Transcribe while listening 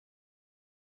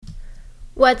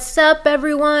What's up,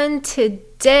 everyone?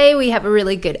 Today we have a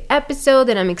really good episode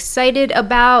that I'm excited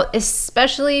about,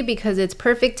 especially because it's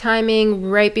perfect timing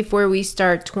right before we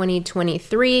start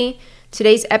 2023.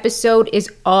 Today's episode is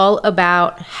all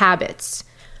about habits.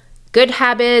 Good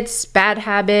habits, bad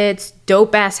habits,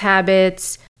 dope-ass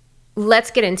habits. Let's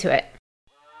get into it.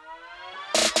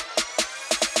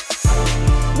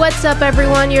 What's up,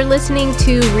 everyone? You're listening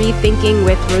to Rethinking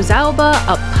with Rosalba,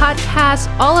 a podcast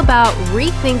all about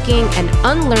rethinking and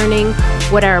unlearning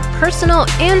what our personal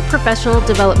and professional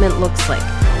development looks like.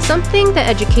 Something the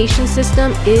education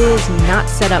system is not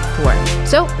set up for.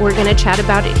 So we're going to chat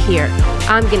about it here.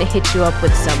 I'm going to hit you up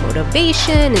with some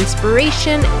motivation,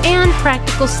 inspiration, and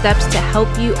practical steps to help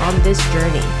you on this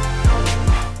journey.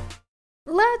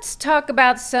 Let's talk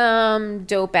about some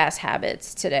dope-ass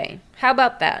habits today. How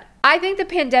about that? I think the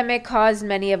pandemic caused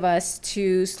many of us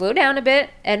to slow down a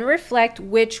bit and reflect,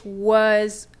 which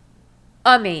was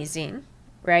amazing,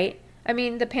 right? I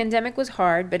mean, the pandemic was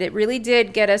hard, but it really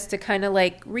did get us to kind of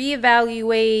like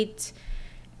reevaluate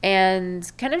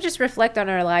and kind of just reflect on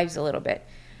our lives a little bit.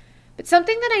 But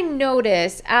something that I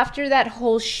noticed after that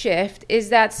whole shift is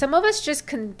that some of us just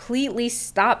completely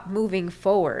stopped moving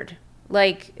forward.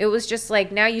 Like, it was just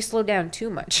like, now you slow down too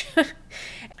much.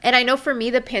 And I know for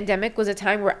me, the pandemic was a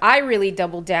time where I really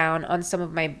doubled down on some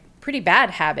of my pretty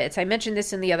bad habits. I mentioned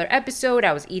this in the other episode.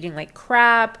 I was eating like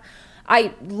crap.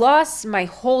 I lost my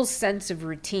whole sense of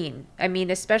routine. I mean,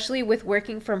 especially with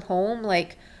working from home,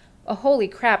 like, oh, holy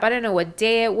crap. I don't know what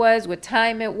day it was, what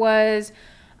time it was.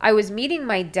 I was meeting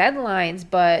my deadlines,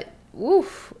 but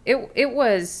it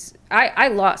was, I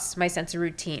lost my sense of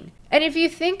routine. And if you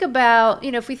think about,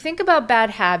 if we think about bad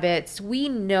habits, we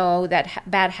know that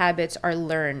bad habits are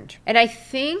learned. And I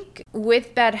think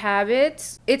with bad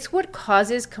habits, it's what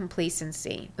causes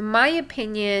complacency. In my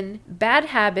opinion, bad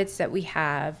habits that we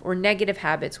have, or negative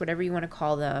habits, whatever you want to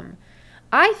call them,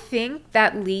 I think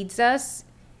that leads us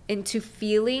into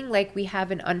feeling like we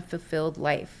have an unfulfilled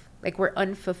life, like we're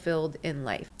unfulfilled in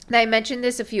life. Now, I mentioned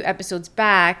this a few episodes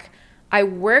back. I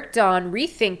worked on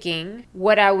rethinking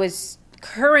what I was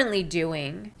currently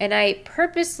doing, and I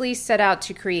purposely set out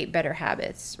to create better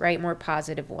habits, right? More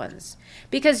positive ones.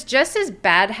 Because just as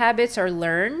bad habits are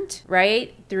learned,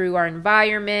 right? Through our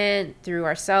environment, through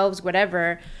ourselves,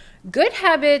 whatever, good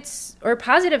habits or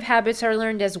positive habits are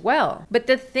learned as well. But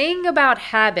the thing about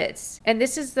habits, and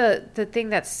this is the thing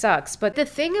that sucks, but the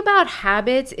thing about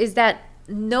habits is that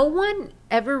no one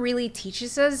ever really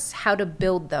teaches us how to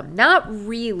build them. Not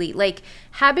really. Like,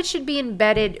 habits should be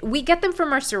embedded. We get them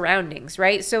from our surroundings,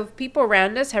 right? So if people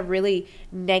around us have really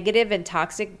negative and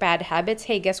toxic bad habits,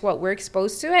 hey, guess what? We're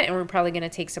exposed to it, and we're probably going to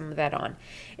take some of that on.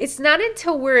 It's not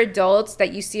until we're adults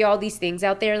that you see all these things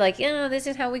out there like, this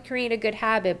is how we create a good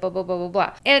habit, blah, blah, blah, blah,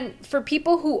 blah. And for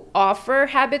people who offer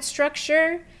habit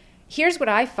structure, here's what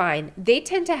I find. They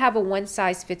tend to have a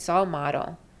one-size-fits-all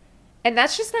model. And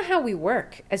that's just not how we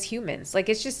work as humans. Like,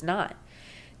 it's just not.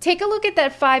 Take a look at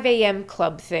that 5 a.m.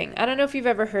 club thing. I don't know if you've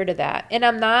ever heard of that. And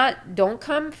don't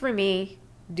come for me.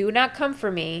 Do not come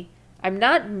for me. I'm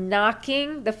not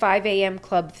knocking the 5 a.m.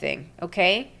 club thing,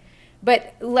 okay?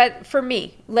 But for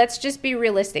me, let's just be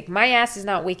realistic. My ass is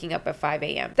not waking up at 5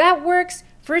 a.m. That works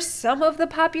for some of the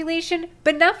population,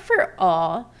 but not for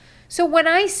all. So when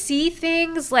I see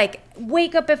things like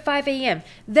wake up at 5 a.m.,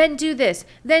 then do this,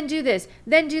 then do this,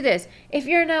 then do this. If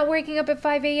you're not waking up at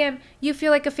 5 a.m., you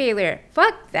feel like a failure.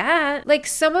 Fuck that. Like,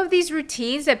 some of these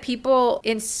routines that people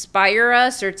inspire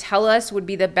us or tell us would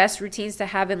be the best routines to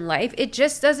have in life, it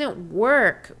just doesn't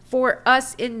work for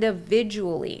us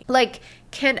individually. Like,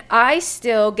 can I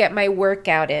still get my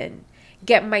workout in?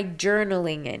 Get my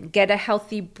journaling in? Get a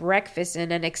healthy breakfast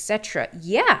in, and etc.?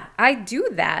 Yeah, I do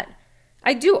that.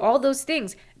 I do all those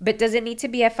things, but does it need to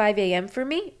be at 5 a.m. for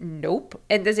me? Nope.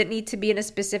 And does it need to be in a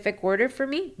specific order for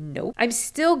me? Nope. I'm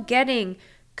still getting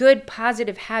good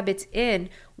positive habits in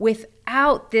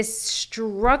without this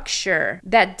structure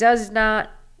that does not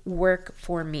work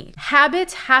for me.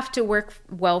 Habits have to work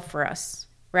well for us,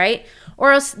 right?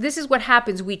 Or else this is what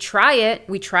happens. We try it.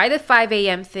 We try the 5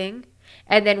 a.m. thing.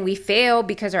 And then we fail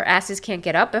because our asses can't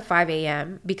get up at 5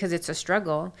 a.m. because it's a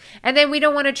struggle. And then we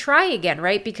don't want to try again,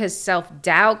 right? Because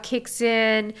self-doubt kicks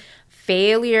in,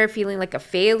 feeling like a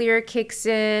failure kicks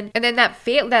in. And then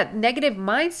that negative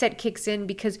mindset kicks in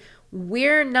because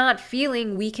we're not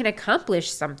feeling we can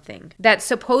accomplish something that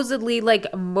supposedly like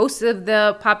most of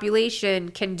the population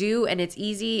can do, and it's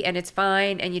easy and it's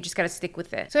fine and you just got to stick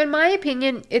with it. So in my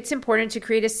opinion, it's important to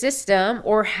create a system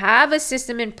or have a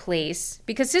system in place,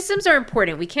 because systems are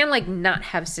important. We can't like not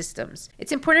have systems.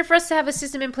 It's important for us to have a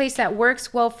system in place that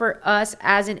works well for us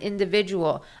as an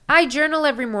individual. I journal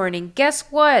every morning. Guess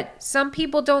what? Some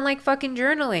people don't like fucking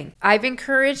journaling. I've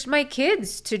encouraged my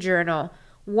kids to journal.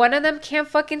 One of them can't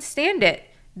fucking stand it.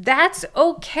 That's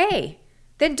okay.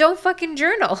 Then don't fucking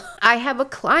journal. I have a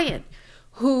client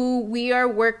who we are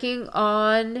working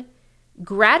on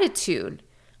gratitude.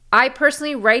 I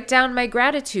personally write down my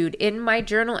gratitude in my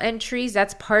journal entries.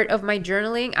 That's part of my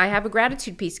journaling. I have a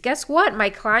gratitude piece. Guess what?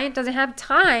 My client doesn't have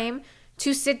time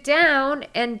to sit down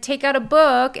and take out a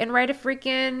book and write a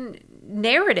freaking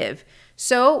narrative.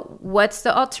 So what's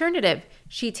the alternative?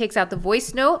 She takes out the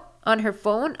voice note on her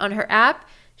phone, on her app.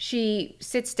 She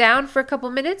sits down for a couple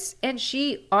minutes and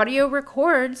she audio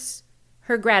records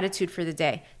her gratitude for the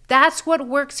day. That's what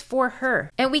works for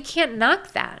her. And we can't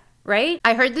knock that, right?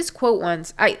 I heard this quote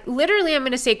once. I'm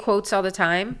going to say quotes all the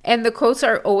time, and the quotes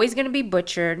are always going to be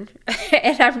butchered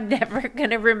and I'm never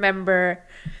going to remember.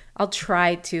 I'll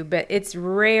try to, but it's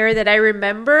rare that I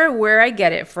remember where I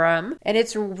get it from, and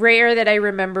it's rare that I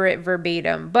remember it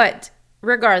verbatim. But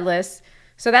regardless,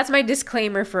 so that's my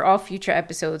disclaimer for all future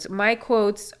episodes. My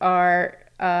quotes are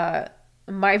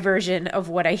my version of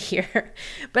what I hear.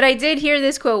 But I did hear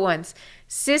this quote once.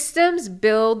 Systems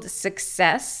build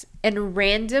success and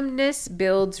randomness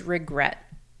builds regret,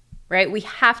 right? We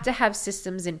have to have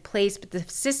systems in place, but the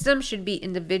system should be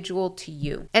individual to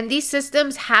you. And these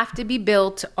systems have to be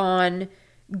built on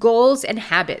goals and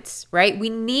habits, right? We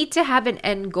need to have an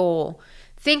end goal.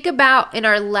 Think about in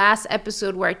our last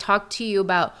episode where I talked to you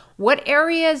about what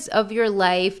areas of your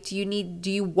life do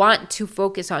you want to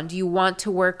focus on? Do you want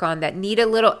to work on that need a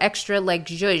little extra like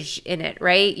zhuzh in it,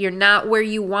 right? You're not where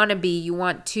you want to be. You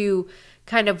want to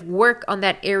kind of work on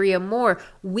that area more.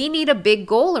 We need a big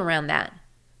goal around that.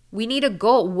 We need a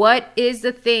goal. What is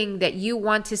the thing that you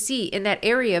want to see in that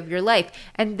area of your life?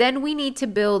 And then we need to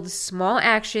build small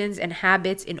actions and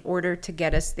habits in order to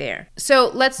get us there.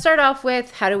 So let's start off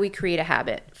with, how do we create a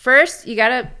habit? First, you got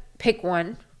to pick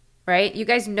one, right? You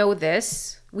guys know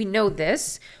this. We know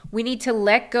this. We need to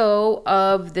let go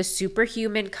of the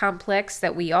superhuman complex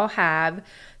that we all have.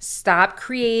 Stop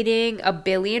creating a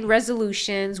billion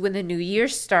resolutions when the new year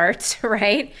starts,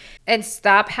 right? And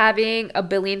stop having a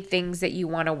billion things that you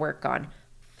want to work on.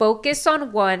 Focus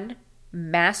on one,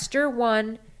 master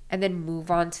one, and then move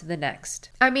on to the next.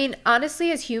 I mean, honestly,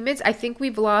 as humans, I think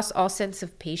we've lost all sense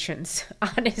of patience.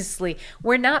 Honestly,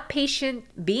 we're not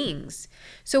patient beings.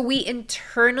 So we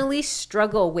internally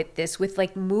struggle with this, with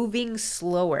like moving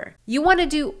slower. You want to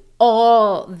do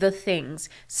all the things.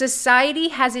 Society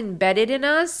has embedded in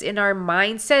us, in our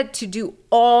mindset, to do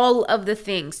all of the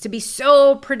things, to be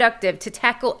so productive, to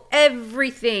tackle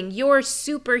everything. You're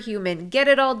superhuman. Get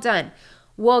it all done.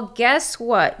 Well, guess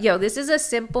what? This is a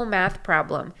simple math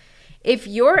problem. If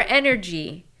your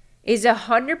energy is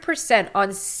 100%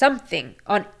 on something,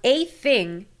 on a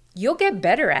thing, you'll get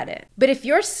better at it. But if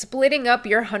you're splitting up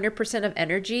your 100% of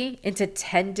energy into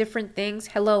 10 different things,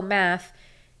 hello math,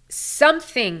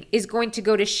 something is going to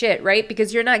go to shit, right?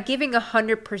 Because you're not giving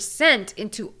 100%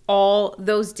 into all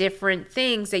those different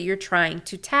things that you're trying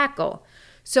to tackle.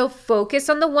 So focus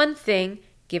on the one thing,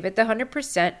 give it the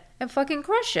 100%, and fucking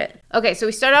crush it. Okay, so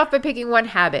we start off by picking one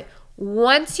habit.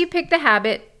 Once you pick the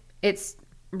habit, it's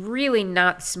really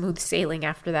not smooth sailing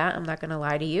after that. I'm not going to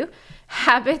lie to you.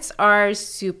 Habits are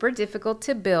super difficult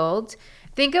to build.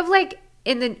 Think of like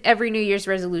in every New Year's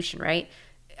resolution, right?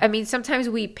 I mean, sometimes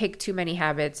we pick too many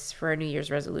habits for our New Year's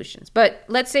resolutions. But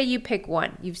let's say you pick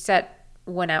one. You've set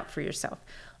one out for yourself.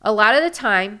 A lot of the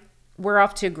time, we're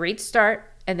off to a great start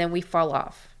and then we fall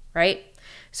off, right?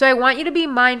 So I want you to be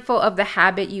mindful of the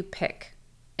habit you pick.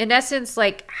 In essence,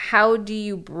 like, how do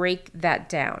you break that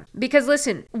down? Because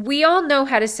listen, we all know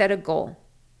how to set a goal.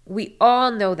 We all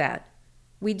know that.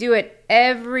 We do it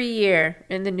every year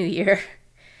in the new year.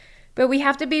 But we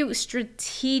have to be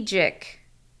strategic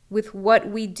with what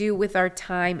we do with our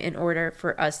time in order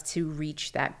for us to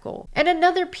reach that goal. And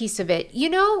another piece of it,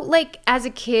 like as a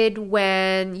kid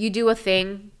when you do a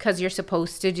thing because you're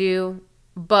supposed to do,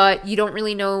 but you don't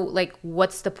really know like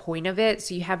what's the point of it,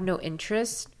 so you have no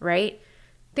interest, right?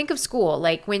 Think of school,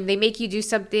 like when they make you do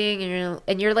something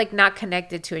and you're like not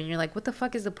connected to it and you're like, what the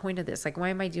fuck is the point of this? Like, why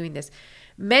am I doing this?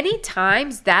 Many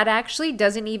times that actually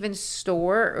doesn't even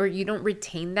store, or you don't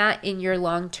retain that in your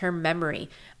long-term memory.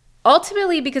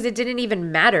 Ultimately because it didn't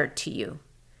even matter to you.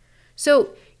 So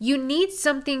you need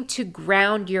something to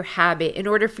ground your habit in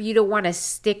order for you to want to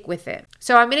stick with it.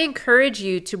 So I'm going to encourage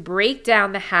you to break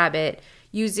down the habit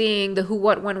using the who,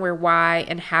 what, when, where, why,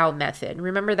 and how method.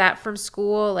 Remember that from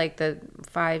school, like the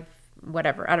 5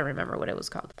 whatever. I don't remember what it was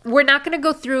called. We're not going to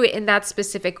go through it in that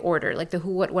specific order, like the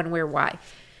who, what, when, where, why.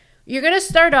 You're going to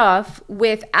start off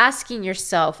with asking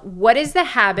yourself, what is the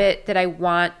habit that I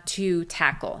want to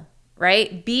tackle,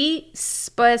 right? Be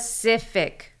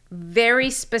specific, very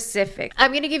specific.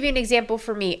 I'm going to give you an example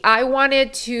for me. I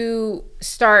wanted to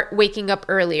start waking up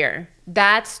earlier.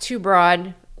 That's too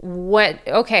broad.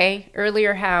 Okay,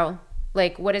 earlier how?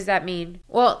 Like, what does that mean?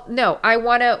 Well, no, I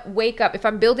want to wake up. If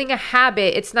I'm building a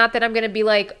habit, it's not that I'm going to be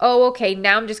like, oh, okay,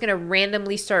 now I'm just going to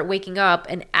randomly start waking up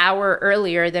an hour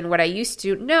earlier than what I used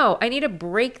to. No, I need to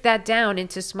break that down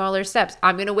into smaller steps.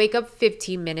 I'm going to wake up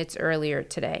 15 minutes earlier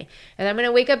today, and I'm going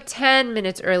to wake up 10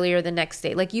 minutes earlier the next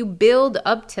day. Like, you build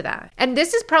up to that. And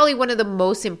this is probably one of the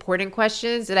most important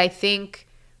questions that I think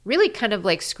really kind of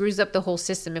like screws up the whole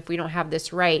system if we don't have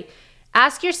this right.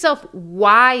 Ask yourself,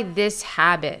 why this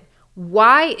habit?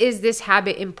 Why is this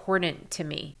habit important to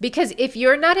me? Because if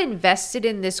you're not invested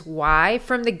in this why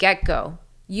from the get-go,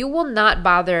 you will not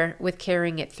bother with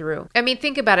carrying it through. I mean,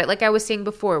 think about it. Like I was saying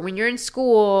before, when you're in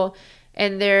school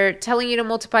and they're telling you to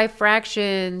multiply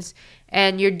fractions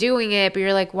and you're doing it, but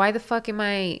you're like, why the fuck am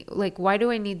I, like, why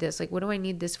do I need this? Like, what do I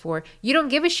need this for? You don't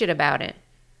give a shit about it.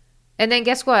 And then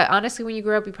guess what? Honestly, when you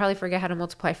grow up, you probably forget how to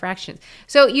multiply fractions.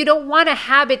 So you don't want a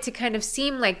habit to kind of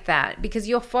seem like that because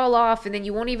you'll fall off and then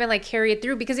you won't even like carry it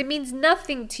through because it means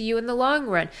nothing to you in the long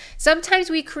run. Sometimes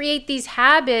we create these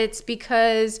habits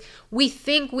because we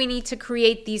think we need to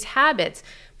create these habits.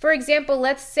 For example,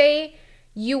 let's say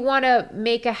you want to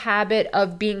make a habit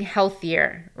of being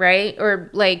healthier, right?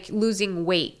 Or like losing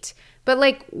weight. But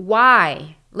like,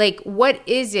 why? Like, what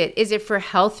is it? Is it for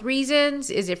health reasons?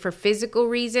 Is it for physical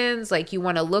reasons? Like, you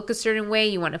want to look a certain way?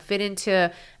 You want to fit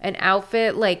into an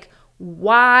outfit? Like,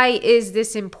 why is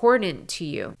this important to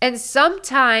you? And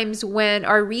sometimes when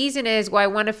our reason is, well, I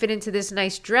want to fit into this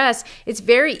nice dress, it's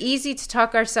very easy to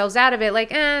talk ourselves out of it. Like,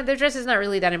 the dress is not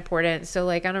really that important. So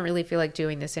like, I don't really feel like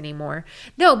doing this anymore.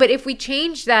 No, but if we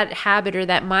change that habit or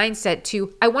that mindset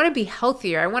to, I want to be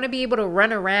healthier, I want to be able to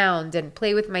run around and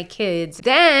play with my kids,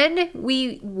 then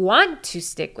we want to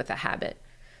stick with a habit.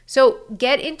 So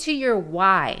get into your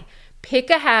why.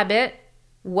 Pick a habit.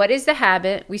 What is the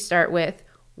habit we start with?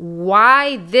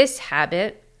 Why this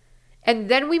habit? And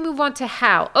then we move on to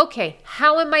how. Okay,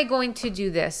 how am I going to do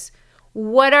this?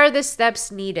 What are the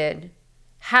steps needed?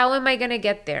 How am I going to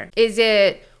get there? Is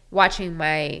it watching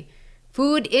my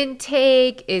food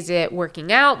intake? Is it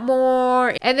working out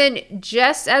more? And then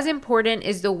just as important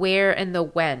is the where and the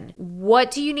when. What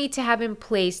do you need to have in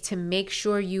place to make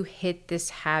sure you hit this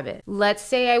habit? Let's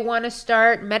say I want to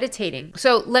start meditating.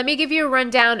 So let me give you a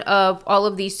rundown of all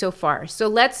of these so far. So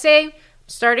let's say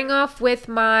starting off with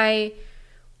my,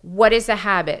 what is the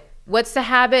habit? What's the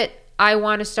habit? I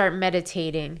want to start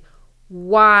meditating.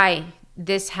 Why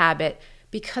this habit?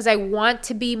 Because I want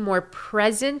to be more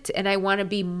present and I want to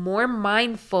be more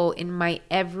mindful in my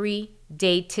every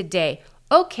day to day.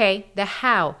 Okay, the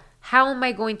how. How am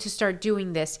I going to start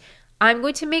doing this? I'm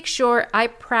going to make sure I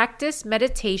practice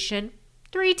meditation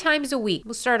 3 times a week.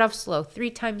 We'll start off slow, 3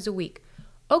 times a week.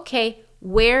 Okay,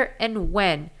 where and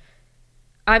when?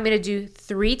 I'm going to do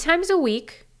 3 times a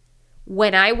week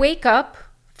when I wake up,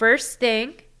 first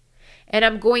thing, and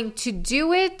I'm going to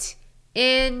do it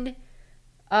in,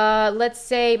 let's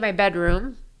say, my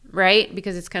bedroom, right?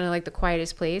 Because it's kind of like the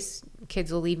quietest place.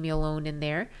 Kids will leave me alone in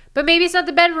there. But maybe it's not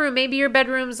the bedroom. Maybe your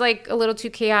bedroom's like a little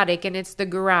too chaotic and it's the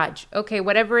garage. Okay,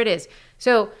 whatever it is.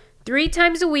 So 3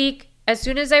 times a week, as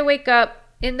soon as I wake up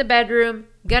in the bedroom,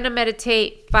 gonna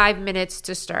meditate 5 minutes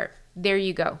to start. There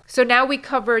you go. So now we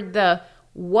covered the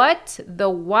what, the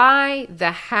why,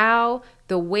 the how,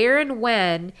 the where and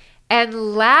when,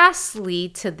 and lastly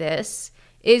to this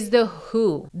is the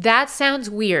who. That sounds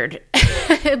weird,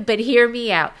 but hear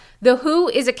me out. The who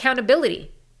is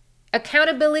accountability.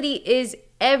 Accountability is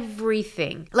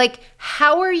everything. Like,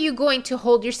 how are you going to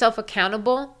hold yourself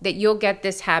accountable that you'll get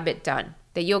this habit done,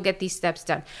 that you'll get these steps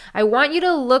done? I want you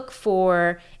to look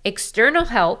for external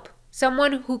help,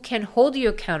 someone who can hold you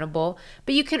accountable,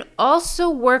 but you can also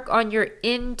work on your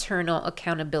internal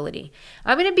accountability.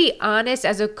 I'm going to be honest,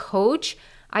 as a coach,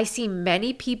 I see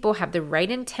many people have the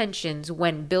right intentions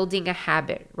when building a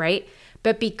habit, right?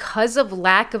 But because of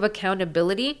lack of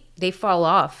accountability, they fall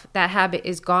off. That habit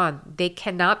is gone. They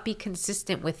cannot be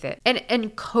consistent with it.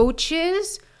 And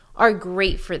coaches are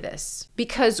great for this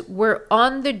because we're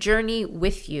on the journey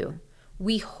with you.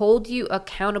 We hold you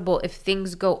accountable if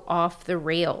things go off the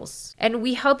rails. And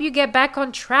we help you get back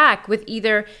on track with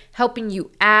either helping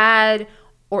you add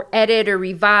or edit or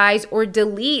revise or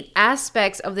delete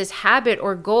aspects of this habit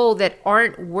or goal that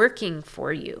aren't working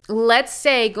for you. Let's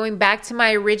say, going back to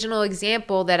my original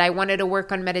example, that I wanted to work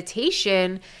on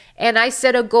meditation and I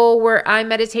set a goal where I'm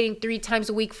meditating 3 times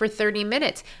a week for 30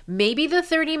 minutes. Maybe the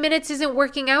 30 minutes isn't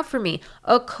working out for me.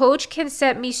 A coach can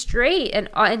set me straight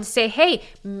and say, hey,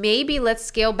 maybe let's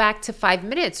scale back to 5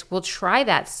 minutes. We'll try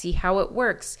that, see how it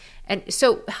works. And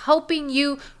so helping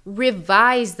you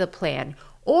revise the plan,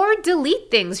 or delete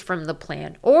things from the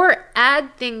plan, or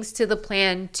add things to the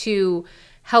plan to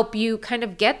help you kind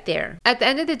of get there. At the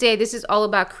end of the day, this is all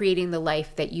about creating the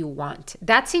life that you want.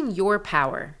 That's in your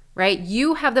power, right?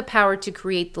 You have the power to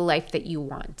create the life that you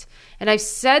want. And I've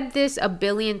said this a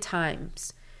billion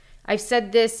times. I've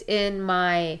said this in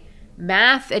my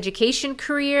math education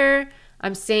career.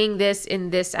 I'm saying this in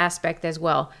this aspect as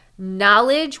well.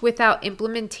 Knowledge without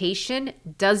implementation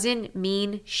doesn't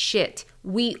mean shit.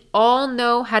 We all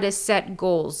know how to set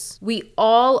goals. We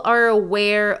all are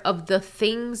aware of the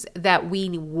things that we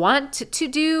want to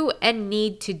do and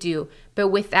need to do. But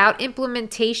without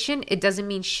implementation, it doesn't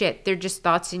mean shit. They're just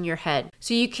thoughts in your head.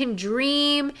 So you can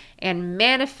dream and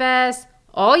manifest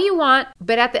all you want,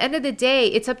 but at the end of the day,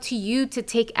 it's up to you to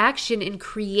take action in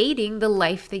creating the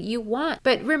life that you want.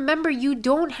 But remember, you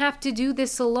don't have to do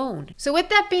this alone. So with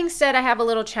that being said, I have a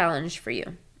little challenge for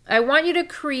you. I want you to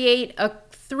create a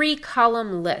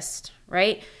 3-column list,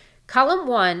 right? Column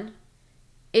 1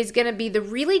 is going to be the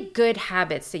really good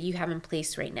habits that you have in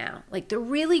place right now. Like the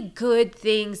really good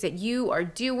things that you are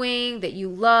doing, that you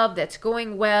love, that's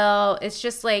going well. It's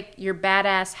just like your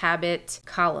badass habit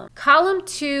column. Column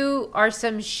 2 are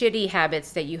some shitty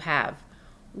habits that you have.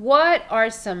 What are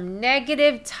some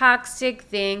negative, toxic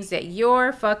things that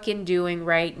you're fucking doing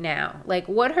right now? Like,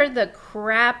 what are the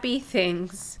crappy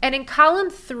things? And in column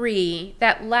 3,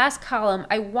 that last column,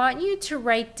 I want you to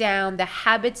write down the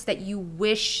habits that you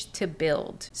wish to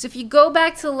build. So if you go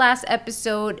back to the last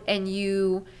episode and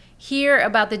you hear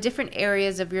about the different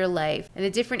areas of your life and the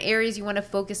different areas you want to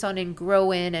focus on and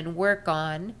grow in and work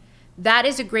on, that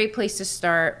is a great place to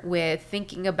start with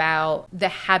thinking about the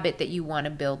habit that you want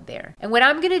to build there. And what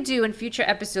I'm going to do in future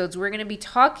episodes, we're going to be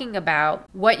talking about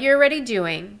what you're already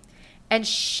doing and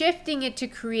shifting it to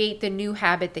create the new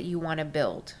habit that you want to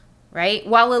build, right?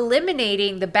 While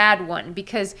eliminating the bad one,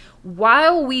 because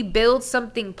while we build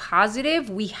something positive,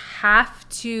 we have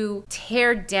to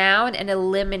tear down and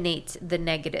eliminate the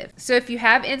negative. So if you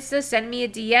have Insta, send me a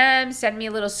DM, send me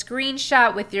a little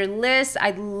screenshot with your list.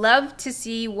 I'd love to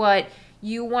see what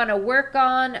you want to work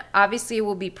on. Obviously, it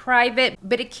will be private,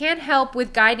 but it can help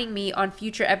with guiding me on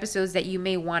future episodes that you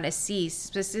may want to see,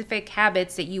 specific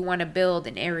habits that you want to build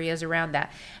in areas around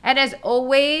that. And as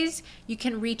always, you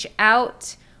can reach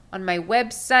out on my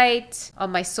website,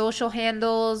 on my social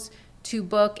handles, to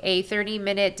book a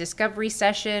 30-minute discovery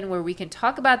session where we can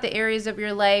talk about the areas of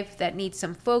your life that need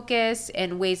some focus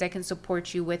and ways I can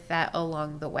support you with that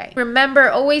along the way. Remember,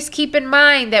 always keep in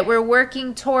mind that we're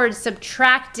working towards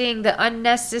subtracting the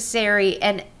unnecessary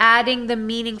and adding the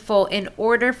meaningful in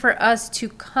order for us to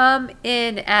come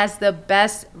in as the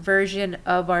best version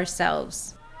of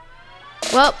ourselves.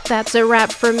 Well, that's a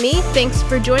wrap from me. Thanks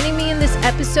for joining me in this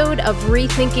episode of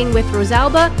Rethinking with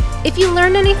Rosalba. If you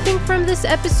learned anything from this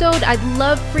episode, I'd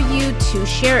love for you to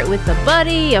share it with a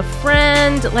buddy, a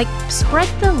friend, like spread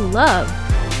the love.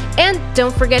 And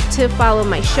don't forget to follow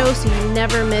my show so you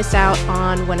never miss out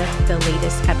on one of the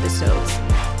latest episodes.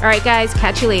 All right, guys,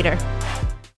 catch you later.